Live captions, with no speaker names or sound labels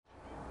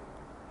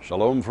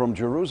Shalom from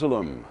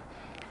Jerusalem.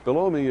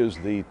 Below me is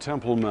the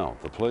Temple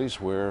Mount, the place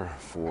where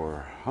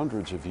for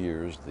hundreds of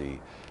years the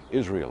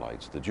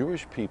Israelites, the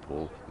Jewish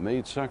people,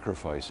 made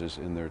sacrifices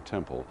in their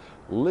temple,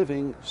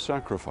 living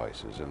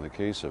sacrifices in the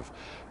case of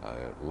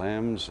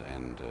lambs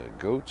and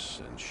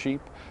goats and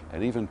sheep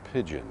and even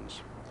pigeons.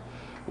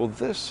 Well,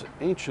 this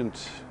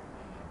ancient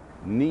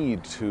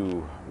need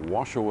to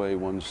wash away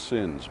one's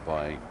sins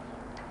by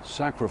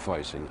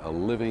sacrificing a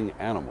living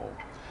animal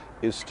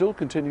is still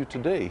continued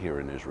today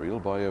here in Israel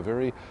by a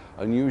very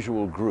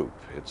unusual group.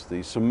 It's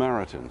the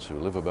Samaritans, who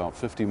live about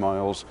 50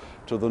 miles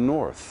to the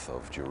north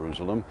of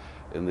Jerusalem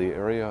in the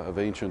area of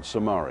ancient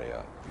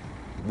Samaria.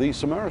 The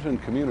Samaritan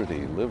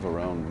community live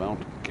around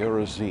Mount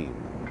Gerizim,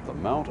 the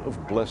Mount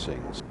of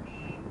Blessings.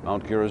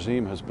 Mount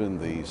Gerizim has been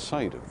the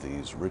site of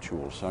these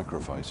ritual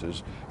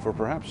sacrifices for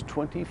perhaps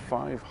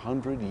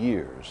 2,500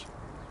 years.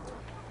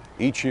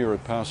 Each year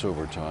at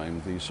Passover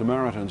time, the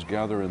Samaritans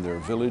gather in their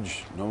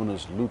village known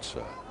as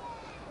Lutza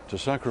to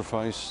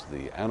sacrifice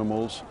the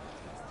animals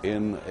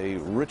in a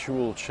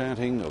ritual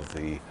chanting of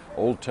the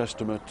Old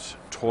Testament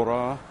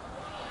Torah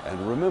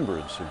and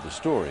remembrance of the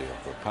story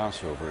of the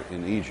Passover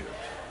in Egypt.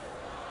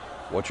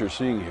 What you're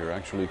seeing here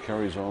actually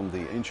carries on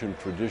the ancient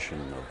tradition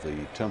of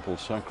the temple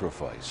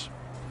sacrifice.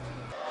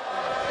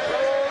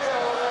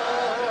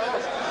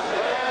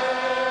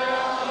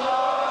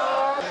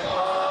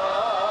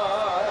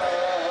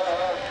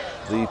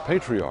 The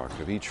patriarch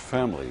of each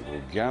family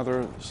will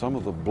gather some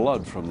of the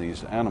blood from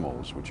these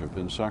animals which have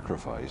been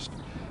sacrificed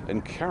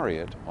and carry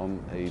it on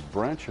a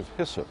branch of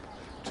hyssop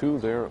to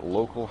their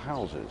local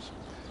houses.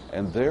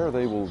 And there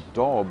they will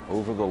daub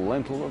over the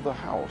lintel of the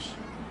house.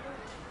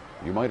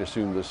 You might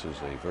assume this is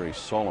a very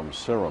solemn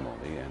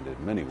ceremony, and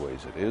in many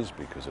ways it is,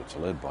 because it's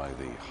led by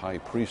the high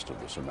priest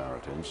of the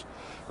Samaritans.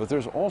 But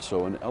there's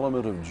also an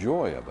element of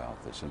joy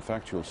about this. In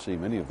fact, you'll see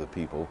many of the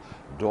people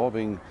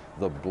daubing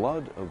the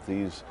blood of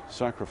these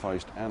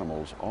sacrificed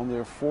animals on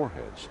their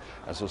foreheads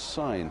as a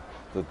sign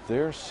that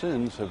their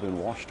sins have been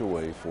washed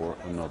away for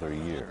another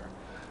year.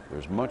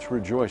 There's much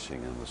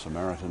rejoicing in the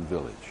Samaritan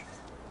village.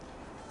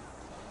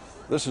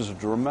 This is a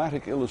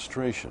dramatic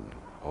illustration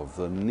of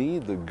the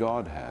need that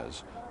God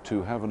has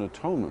to have an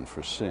atonement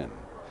for sin,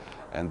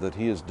 and that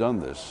He has done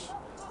this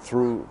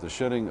through the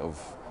shedding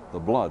of the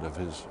blood of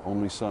His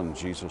only Son,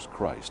 Jesus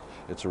Christ.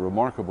 It's a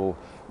remarkable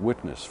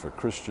witness for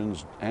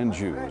Christians and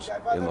Jews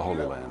in the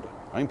Holy Land.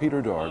 I'm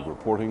Peter Darg,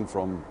 reporting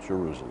from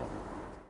Jerusalem.